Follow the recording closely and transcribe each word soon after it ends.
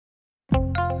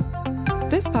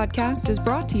This podcast is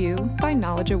brought to you by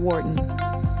Knowledge at Wharton.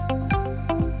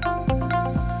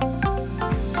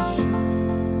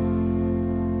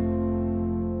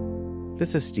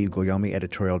 This is Steve Guglielmi,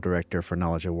 Editorial Director for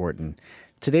Knowledge at Wharton.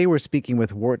 Today we're speaking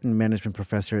with Wharton Management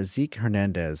Professor Zeke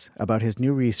Hernandez about his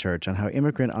new research on how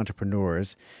immigrant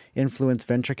entrepreneurs influence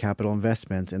venture capital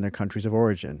investments in their countries of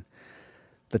origin.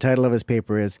 The title of his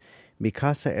paper is Mi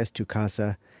Casa es Tu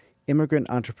Casa, Immigrant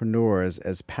Entrepreneurs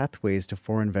as Pathways to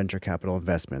Foreign Venture Capital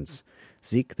Investments.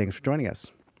 Zeke, thanks for joining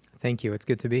us. Thank you. It's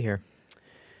good to be here.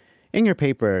 In your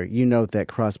paper, you note that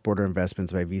cross-border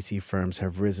investments by VC firms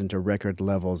have risen to record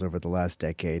levels over the last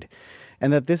decade,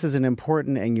 and that this is an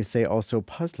important and, you say, also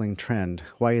puzzling trend.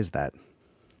 Why is that?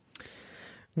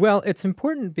 Well, it's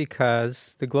important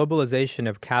because the globalization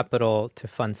of capital to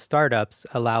fund startups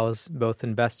allows both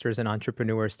investors and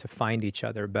entrepreneurs to find each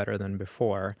other better than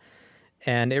before.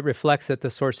 And it reflects that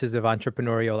the sources of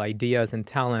entrepreneurial ideas and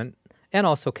talent and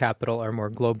also capital are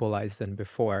more globalized than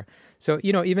before. So,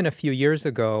 even a few years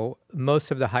ago,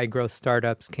 most of the high-growth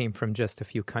startups came from just a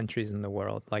few countries in the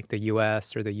world, like the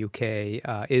U.S. or the U.K.,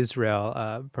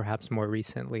 Israel, perhaps more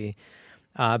recently,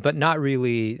 but not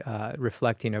really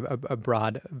reflecting a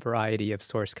broad variety of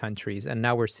source countries. And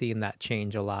now we're seeing that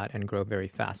change a lot and grow very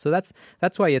fast. So that's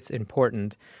why it's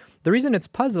important. The reason it's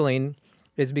puzzling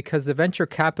is because the venture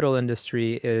capital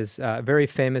industry is very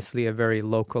famously a very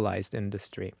localized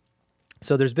industry.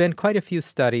 So there's been quite a few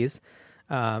studies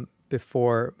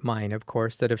before mine, of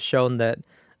course, that have shown that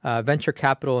venture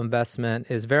capital investment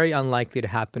is very unlikely to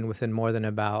happen within more than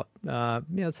about,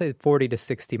 let's say 40 to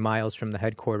 60 miles from the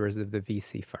headquarters of the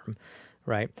VC firm,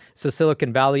 right? So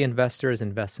Silicon Valley investors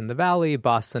invest in the Valley,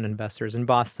 Boston investors in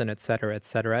Boston, et cetera, et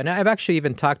cetera. And I've actually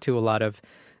even talked to a lot of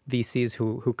VCs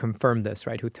who confirm this,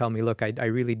 right? Who tell me, look, I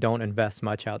really don't invest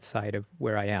much outside of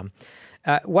where I am.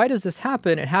 Why does this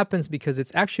happen? It happens because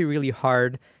it's actually really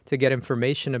hard to get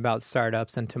information about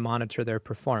startups and to monitor their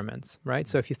performance, right?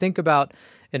 So if you think about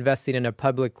investing in a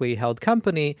publicly held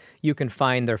company, you can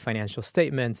find their financial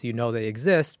statements, you know they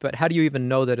exist, but how do you even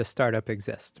know that a startup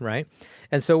exists, right?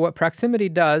 And so what Proximity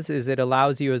does is it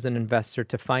allows you as an investor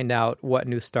to find out what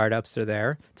new startups are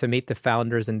there, to meet the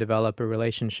founders and develop a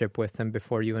relationship with them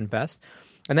before you invest.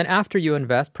 And then after you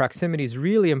invest, proximity is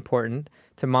really important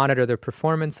to monitor the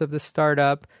performance of the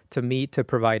startup, to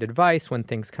provide advice when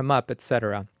things come up, et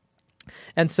cetera.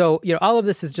 And so, all of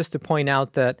this is just to point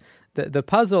out that the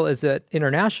puzzle is that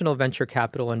international venture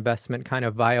capital investment kind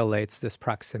of violates this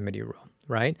proximity rule,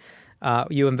 right?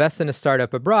 You invest in a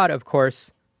startup abroad, of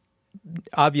course,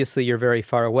 obviously you're very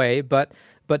far away, but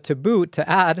to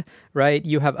add, right,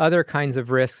 you have other kinds of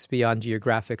risks beyond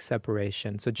geographic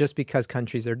separation. So just because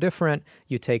countries are different,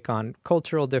 you take on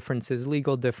cultural differences,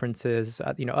 legal differences,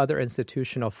 other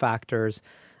institutional factors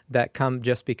that come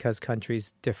just because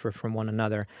countries differ from one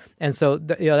another. And so,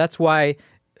 that's why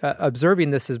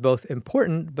observing this is both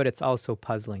important, but it's also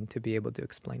puzzling to be able to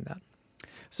explain that.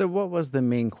 So what was the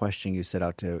main question you set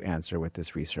out to answer with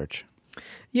this research?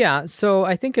 Yeah, so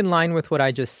I think in line with what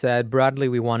I just said, broadly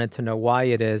we wanted to know why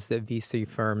it is that VC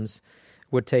firms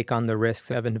would take on the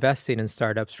risks of investing in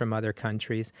startups from other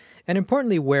countries, and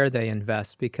importantly, where they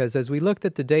invest. Because as we looked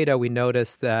at the data, we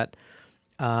noticed that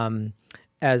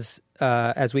as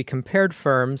we compared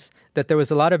firms, that there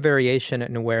was a lot of variation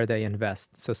in where they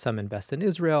invest. So some invest in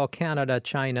Israel, Canada,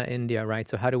 China, India, right?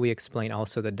 So how do we explain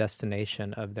also the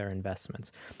destination of their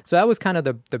investments? So that was kind of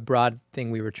the broad thing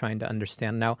we were trying to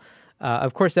understand. Now,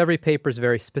 of course, every paper is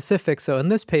very specific. So in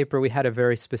this paper, we had a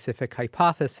very specific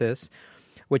hypothesis,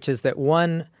 which is that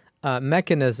one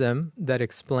mechanism that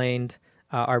explained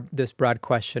this broad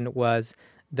question was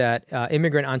that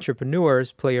immigrant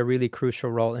entrepreneurs play a really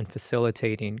crucial role in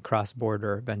facilitating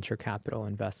cross-border venture capital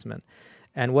investment.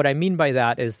 And what I mean by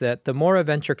that is that the more a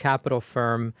venture capital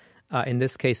firm, in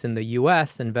this case in the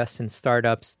U.S., invests in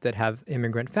startups that have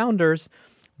immigrant founders,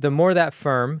 the more that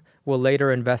firm will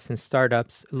later invest in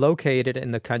startups located in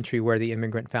the country where the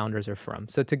immigrant founders are from.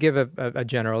 So to give a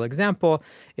general example,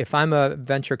 if I'm a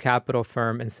venture capital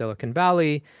firm in Silicon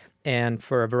Valley, and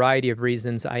for a variety of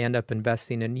reasons, I end up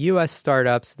investing in U.S.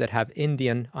 startups that have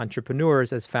Indian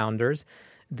entrepreneurs as founders,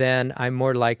 then I'm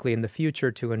more likely in the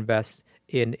future to invest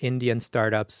in Indian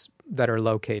startups that are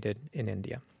located in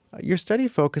India. Your study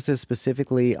focuses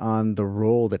specifically on the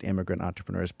role that immigrant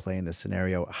entrepreneurs play in this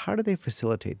scenario. How do they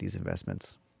facilitate these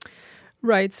investments?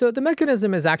 Right. So the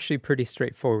mechanism is actually pretty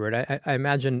straightforward. I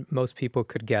imagine most people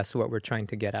could guess what we're trying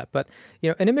to get at. But,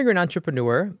 an immigrant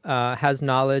entrepreneur has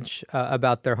knowledge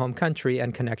about their home country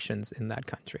and connections in that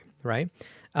country, right?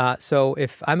 So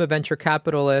if I'm a venture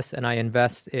capitalist and I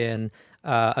invest in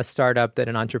a startup that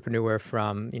an entrepreneur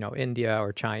from, India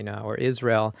or China or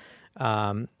Israel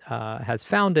has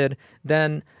founded,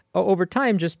 then over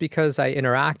time, just because I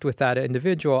interact with that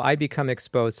individual, I become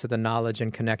exposed to the knowledge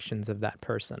and connections of that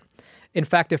person. In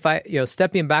fact, if I,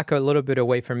 stepping back a little bit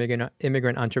away from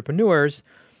immigrant entrepreneurs,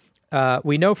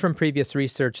 we know from previous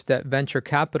research that venture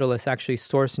capitalists actually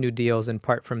source new deals in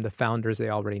part from the founders they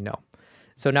already know.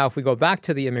 So now if we go back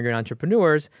to the immigrant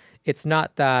entrepreneurs, it's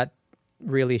not that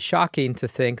really shocking to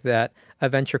think that a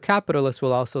venture capitalist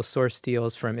will also source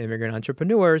deals from immigrant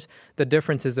entrepreneurs. The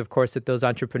difference is, of course, that those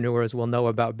entrepreneurs will know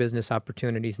about business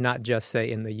opportunities, not just, say,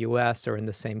 in the U.S. or in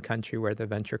the same country where the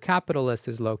venture capitalist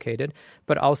is located,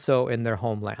 but also in their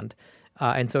homeland.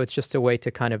 And so it's just a way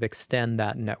to kind of extend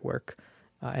that network.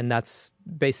 And that's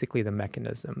basically the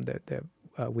mechanism that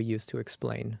we use to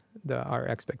explain our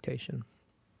expectation.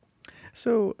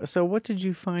 So what did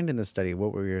you find in the study?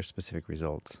 What were your specific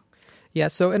results? Yeah,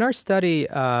 so in our study,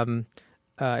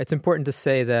 it's important to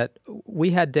say that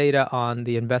we had data on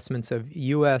the investments of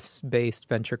U.S.-based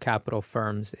venture capital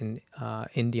firms in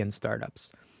Indian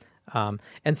startups.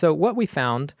 And so what we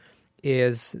found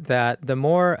is that the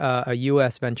more a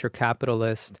U.S. venture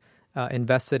capitalist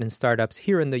invested in startups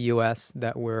here in the U.S.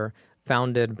 that were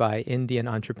founded by Indian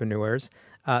entrepreneurs,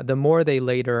 the more they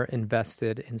later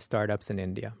invested in startups in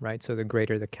India, right? So the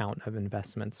greater the count of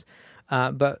investments.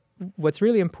 But what's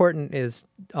really important is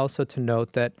also to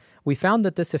note that we found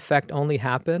that this effect only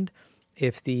happened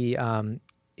if the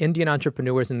Indian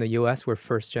entrepreneurs in the U.S. were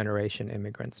first-generation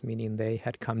immigrants, meaning they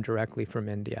had come directly from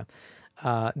India.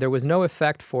 There was no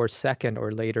effect for second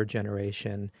or later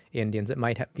generation Indians. It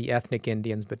might be ethnic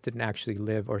Indians, but didn't actually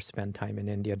live or spend time in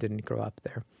India, didn't grow up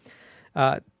there.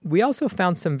 We also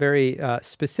found some very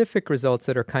specific results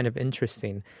that are kind of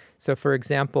interesting. So, for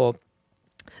example,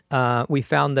 we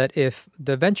found that if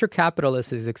the venture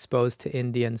capitalist is exposed to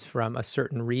Indians from a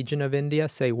certain region of India,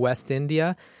 say West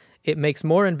India, it makes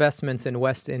more investments in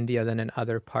West India than in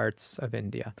other parts of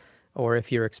India. Or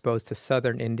if you're exposed to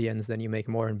Southern Indians, then you make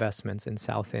more investments in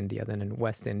South India than in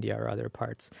West India or other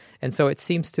parts. And so it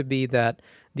seems to be that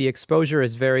the exposure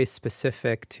is very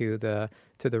specific to the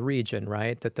region,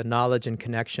 right? That the knowledge and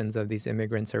connections of these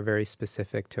immigrants are very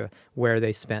specific to where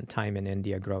they spent time in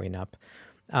India growing up.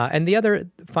 And the other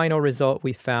final result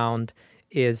we found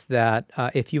is that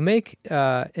if you make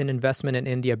an investment in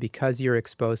India because you're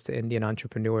exposed to Indian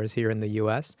entrepreneurs here in the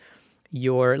U.S.,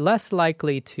 you're less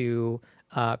likely to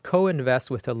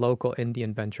co-invest with a local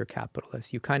Indian venture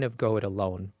capitalist. You kind of go it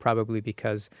alone, probably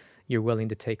because you're willing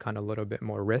to take on a little bit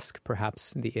more risk.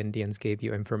 Perhaps the Indians gave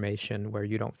you information where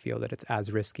you don't feel that it's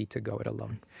as risky to go it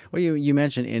alone. Well, you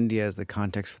mentioned India as the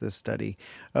context for this study.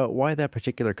 Why that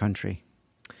particular country?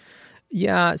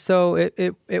 Yeah, so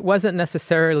it wasn't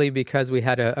necessarily because we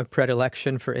had a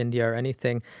predilection for India or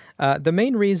anything. The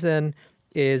main reason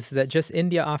is that just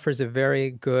India offers a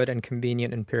very good and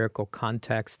convenient empirical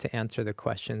context to answer the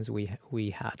questions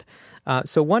we had.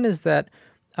 So one is that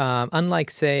unlike,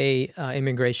 say,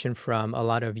 immigration from a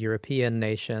lot of European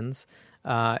nations,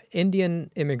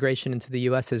 Indian immigration into the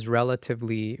U.S. is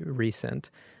relatively recent.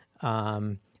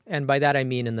 And by that I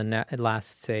mean in the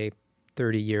last, say,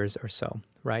 30 years or so,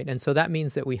 right? And so that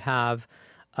means that we have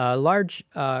a large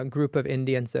group of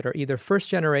Indians that are either first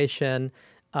generation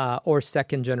or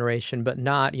second generation, but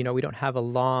not, we don't have a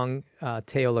long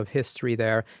tail of history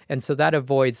there. And so that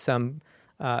avoids some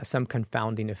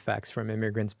confounding effects from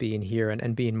immigrants being here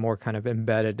and being more kind of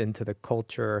embedded into the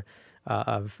culture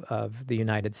of the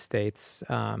United States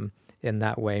in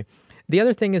that way. The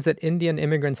other thing is that Indian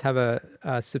immigrants have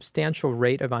a substantial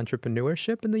rate of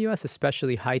entrepreneurship in the U.S.,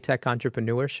 especially high-tech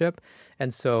entrepreneurship.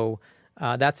 And so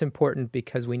that's important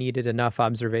because we needed enough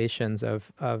observations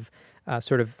of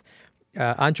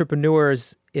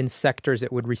entrepreneurs in sectors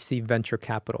that would receive venture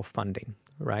capital funding,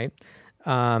 right?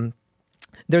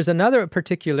 There's another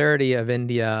particularity of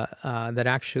India that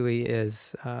actually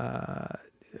is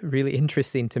really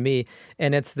interesting to me,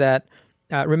 and it's that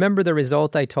remember the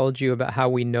result I told you about how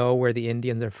we know where the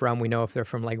Indians are from? We know if they're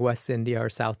from like West India or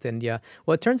South India.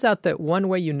 Well, it turns out that one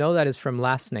way you know that is from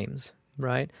last names,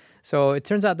 right? So it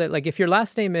turns out that like if your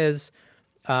last name is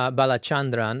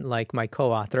Balachandran, like my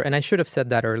co-author, and I should have said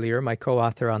that earlier, my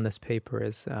co-author on this paper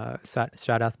is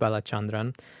Sharath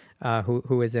Balachandran,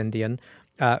 who is Indian,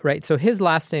 right? So his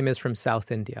last name is from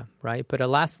South India, right? But a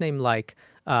last name like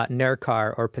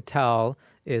Nerkar or Patel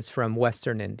is from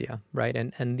Western India, right?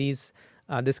 And these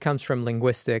this comes from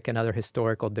linguistic and other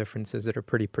historical differences that are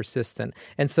pretty persistent.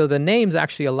 And so the names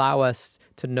actually allow us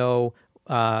to know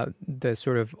the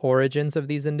sort of origins of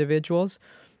these individuals.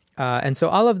 And so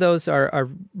all of those are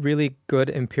really good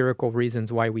empirical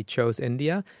reasons why we chose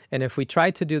India. And if we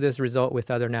try to do this result with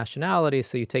other nationalities,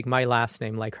 so you take my last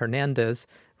name like Hernandez,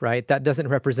 right? That doesn't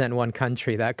represent one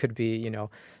country. That could be,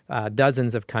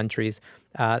 dozens of countries.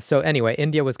 So anyway,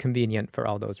 India was convenient for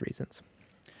all those reasons.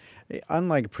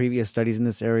 Unlike previous studies in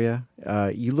this area,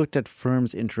 you looked at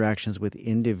firms' interactions with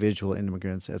individual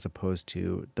immigrants as opposed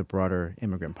to the broader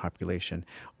immigrant population.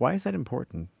 Why is that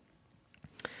important?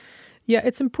 Yeah,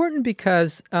 it's important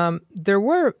because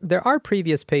there are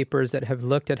previous papers that have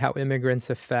looked at how immigrants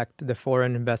affect the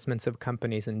foreign investments of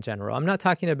companies in general. I'm not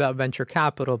talking about venture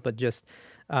capital, but just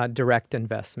direct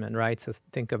investment, right? So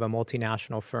think of a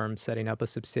multinational firm setting up a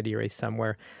subsidiary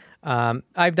somewhere.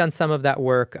 I've done some of that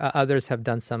work. Others have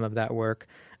done some of that work.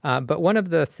 But one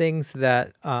of the things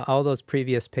that all those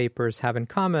previous papers have in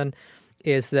common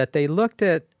is that they looked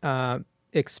at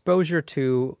exposure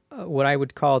to what I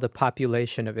would call the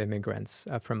population of immigrants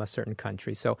from a certain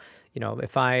country. So,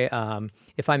 if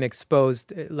I'm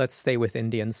exposed, let's stay with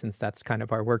Indians since that's kind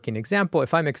of our working example.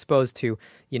 If I'm exposed to,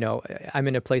 I'm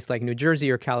in a place like New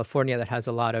Jersey or California that has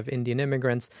a lot of Indian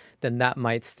immigrants, then that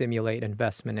might stimulate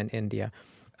investment in India.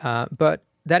 But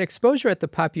that exposure at the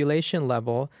population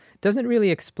level doesn't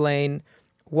really explain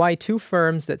why two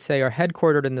firms that say are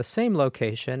headquartered in the same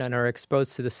location and are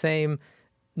exposed to the same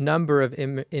number of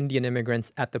Indian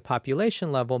immigrants at the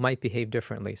population level might behave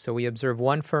differently. So we observe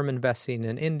one firm investing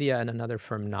in India and another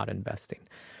firm not investing,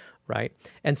 right?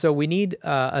 And so we need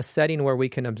a setting where we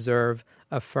can observe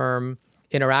a firm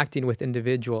interacting with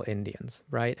individual Indians,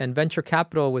 right? And venture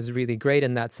capital was really great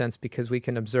in that sense because we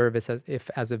can observe if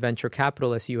as a venture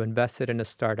capitalist you invested in a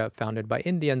startup founded by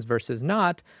Indians versus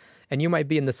not, and you might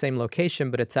be in the same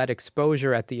location, but it's that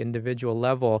exposure at the individual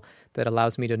level that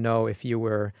allows me to know if you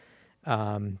were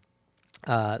to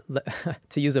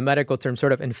use a medical term,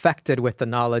 sort of infected with the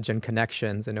knowledge and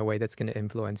connections in a way that's going to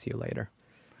influence you later.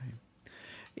 Right.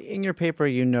 In your paper,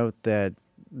 you note that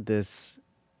this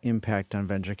impact on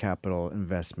venture capital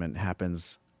investment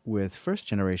happens with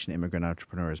first-generation immigrant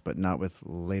entrepreneurs, but not with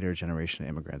later-generation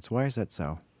immigrants. Why is that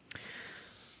so?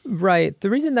 Right. The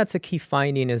reason that's a key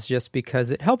finding is just because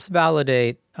it helps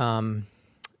validate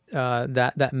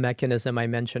that mechanism I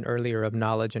mentioned earlier of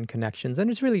knowledge and connections.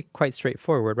 And it's really quite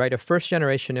straightforward, right? A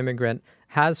first-generation immigrant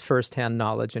has firsthand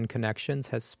knowledge and connections,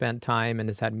 has spent time and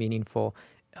has had meaningful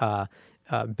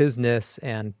business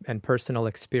and personal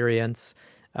experience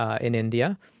in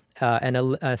India. And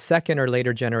a second or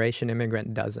later generation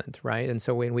immigrant doesn't, right? And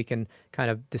so when we can kind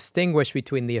of distinguish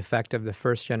between the effect of the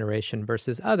first generation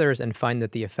versus others and find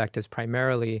that the effect is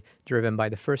primarily driven by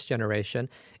the first generation,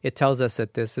 it tells us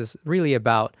that this is really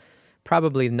about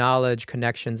probably knowledge,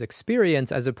 connections,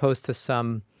 experience, as opposed to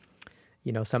some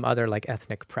other like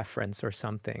ethnic preference or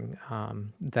something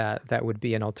that would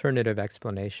be an alternative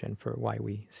explanation for why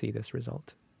we see this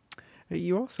result.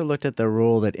 You also looked at the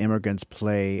role that immigrants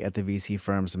play at the VC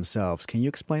firms themselves. Can you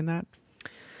explain that?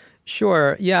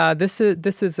 Sure. Yeah, this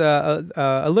is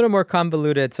a little more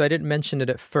convoluted, so I didn't mention it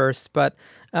at first. But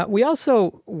we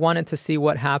also wanted to see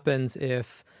what happens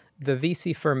if the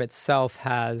VC firm itself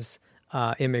has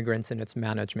immigrants in its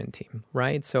management team,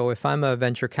 right? So if I'm a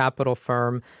venture capital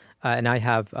firm and I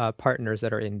have partners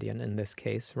that are Indian in this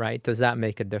case, right, does that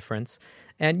make a difference?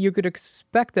 And you could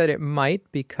expect that it might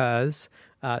because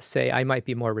say I might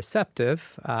be more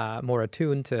receptive, more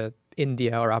attuned to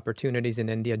India or opportunities in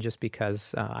India just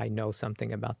because I know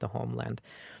something about the homeland.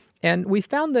 And we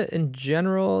found that in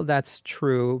general that's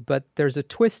true, but there's a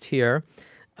twist here.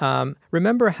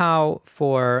 Remember how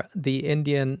for the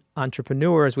Indian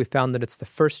entrepreneurs, we found that it's the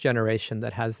first generation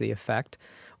that has the effect.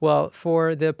 Well,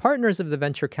 for the partners of the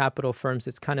venture capital firms,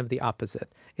 it's kind of the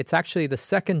opposite. It's actually the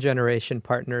second generation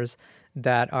partners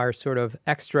that are sort of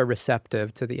extra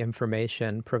receptive to the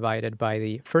information provided by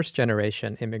the first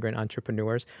generation immigrant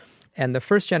entrepreneurs. And the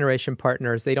first generation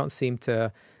partners, they don't seem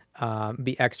to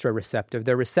be extra receptive.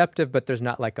 They're receptive, but there's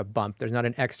not like a bump. There's not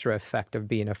an extra effect of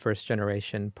being a first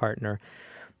generation partner.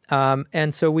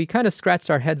 And so we kind of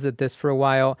scratched our heads at this for a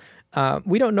while.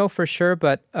 We don't know for sure,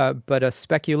 but a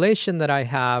speculation that I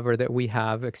have, or that we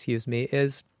have,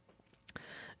 is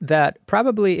that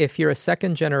probably if you're a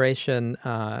second generation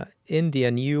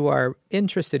Indian, you are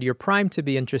interested, you're primed to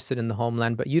be interested in the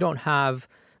homeland, but you don't have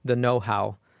the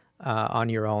know-how on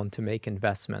your own to make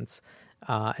investments.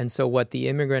 And so what the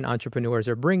immigrant entrepreneurs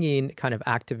are bringing kind of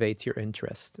activates your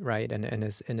interest, right, and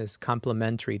is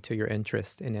complementary to your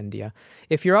interest in India.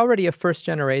 If you're already a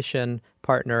first-generation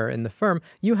partner in the firm,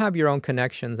 you have your own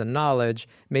connections and knowledge.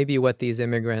 Maybe what these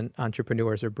immigrant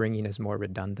entrepreneurs are bringing is more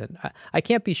redundant. I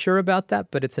can't be sure about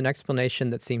that, but it's an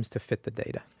explanation that seems to fit the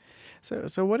data.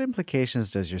 So what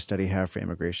implications does your study have for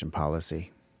immigration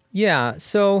policy? Yeah,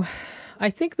 so I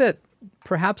think that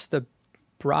perhaps the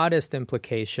broadest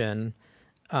implication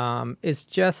is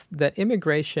just that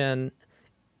immigration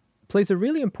plays a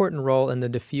really important role in the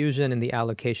diffusion and the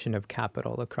allocation of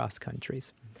capital across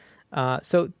countries.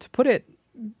 So to put it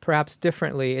perhaps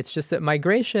differently, it's just that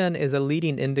migration is a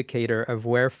leading indicator of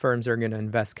where firms are going to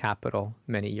invest capital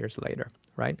many years later,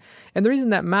 right? And the reason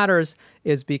that matters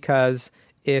is because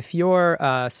if you're,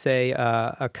 say,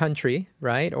 a country,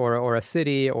 right, or a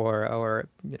city, or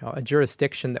a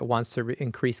jurisdiction that wants to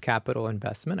increase capital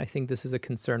investment, I think this is a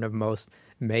concern of most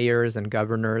mayors and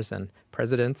governors and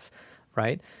presidents,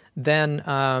 right? Then,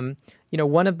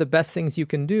 one of the best things you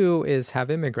can do is have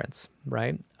immigrants,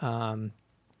 right?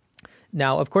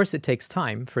 Now, of course, it takes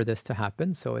time for this to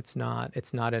happen, so it's not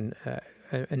an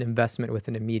investment with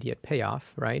an immediate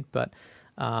payoff, right? But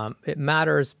it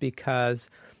matters because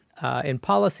in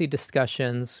policy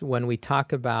discussions, when we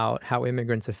talk about how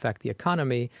immigrants affect the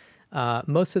economy,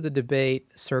 most of the debate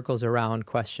circles around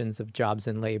questions of jobs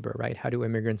and labor, right? How do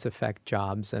immigrants affect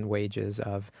jobs and wages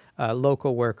of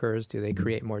local workers? Do they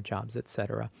create more jobs, et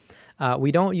cetera?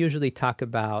 We don't usually talk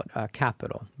about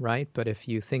capital, right? But if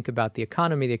you think about the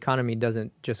economy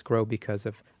doesn't just grow because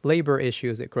of labor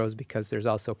issues. It grows because there's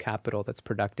also capital that's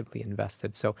productively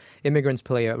invested. So immigrants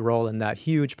play a role in that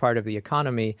huge part of the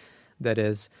economy that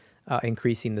is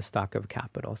increasing the stock of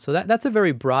capital. So that's a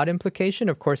very broad implication.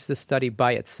 Of course, this study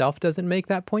by itself doesn't make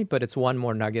that point, but it's one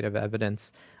more nugget of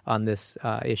evidence on this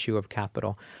issue of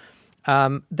capital.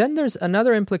 Then there's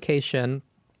another implication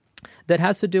that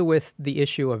has to do with the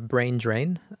issue of brain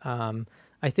drain.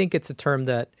 I think it's a term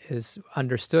that is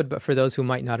understood, but for those who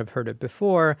might not have heard it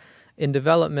before, in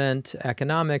development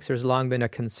economics, there's long been a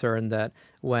concern that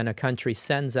when a country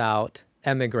sends out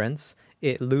immigrants,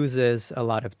 it loses a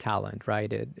lot of talent, right?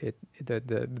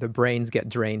 The brains get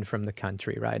drained from the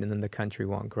country, right? And then the country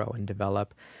won't grow and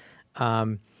develop.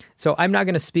 So I'm not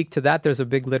going to speak to that. There's a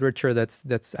big literature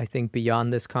that's I think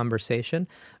beyond this conversation.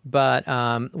 But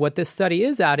what this study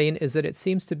is adding is that it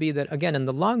seems to be that, again, in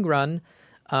the long run,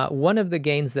 one of the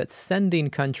gains that sending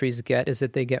countries get is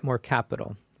that they get more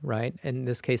capital, right? In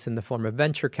this case, in the form of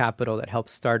venture capital that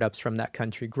helps startups from that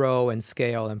country grow and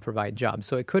scale and provide jobs.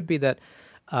 So it could be that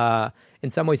in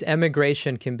some ways,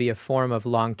 emigration can be a form of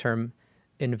long-term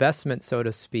investment, so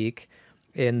to speak,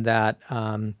 in that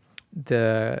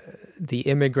the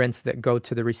immigrants that go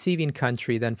to the receiving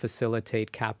country then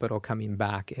facilitate capital coming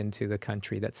back into the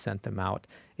country that sent them out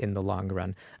in the long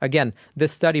run. Again,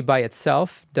 this study by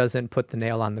itself doesn't put the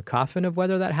nail on the coffin of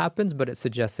whether that happens, but it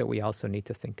suggests that we also need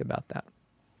to think about that.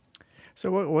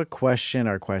 So what question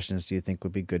or questions do you think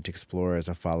would be good to explore as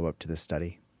a follow-up to this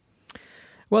study?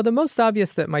 Well, the most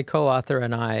obvious that my co-author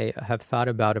and I have thought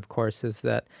about, of course, is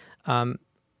that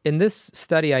in this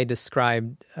study I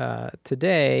described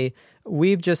today,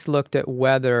 we've just looked at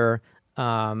whether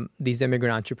these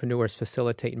immigrant entrepreneurs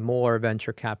facilitate more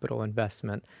venture capital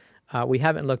investment. We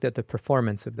haven't looked at the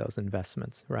performance of those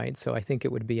investments, right? So I think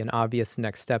it would be an obvious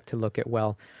next step to look at,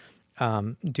 well,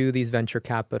 do these venture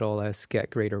capitalists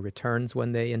get greater returns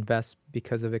when they invest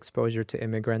because of exposure to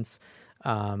immigrants?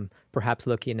 Perhaps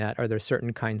looking at, are there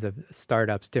certain kinds of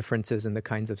startups, differences in the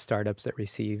kinds of startups that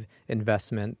receive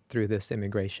investment through this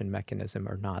immigration mechanism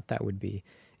or not? That would be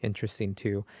interesting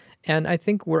too. And I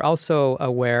think we're also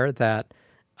aware that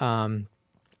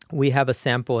we have a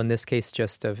sample, in this case,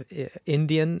 just of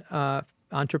Indian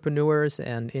entrepreneurs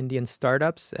and Indian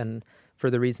startups, and for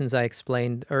the reasons I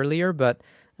explained earlier, but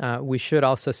we should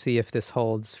also see if this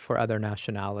holds for other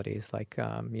nationalities. Like,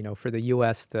 for the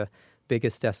U.S., the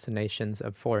biggest destinations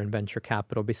of foreign venture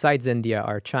capital besides India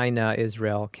are China,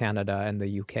 Israel, Canada, and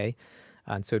the UK.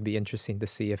 And so it'd be interesting to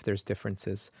see if there's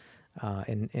differences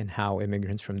in how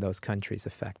immigrants from those countries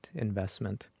affect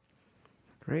investment.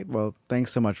 Great. Well,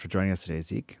 thanks so much for joining us today,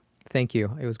 Zeke. Thank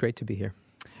you. It was great to be here.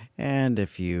 And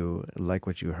if you like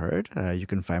what you heard, you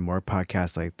can find more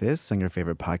podcasts like this on your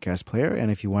favorite podcast player.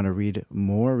 And if you want to read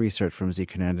more research from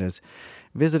Zeke Hernandez,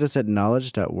 visit us at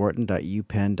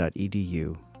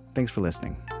knowledge.wharton.upenn.edu. Thanks for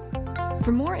listening.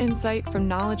 For more insight from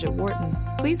Knowledge at Wharton,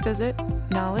 please visit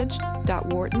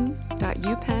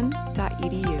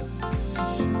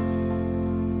knowledge.wharton.upenn.edu.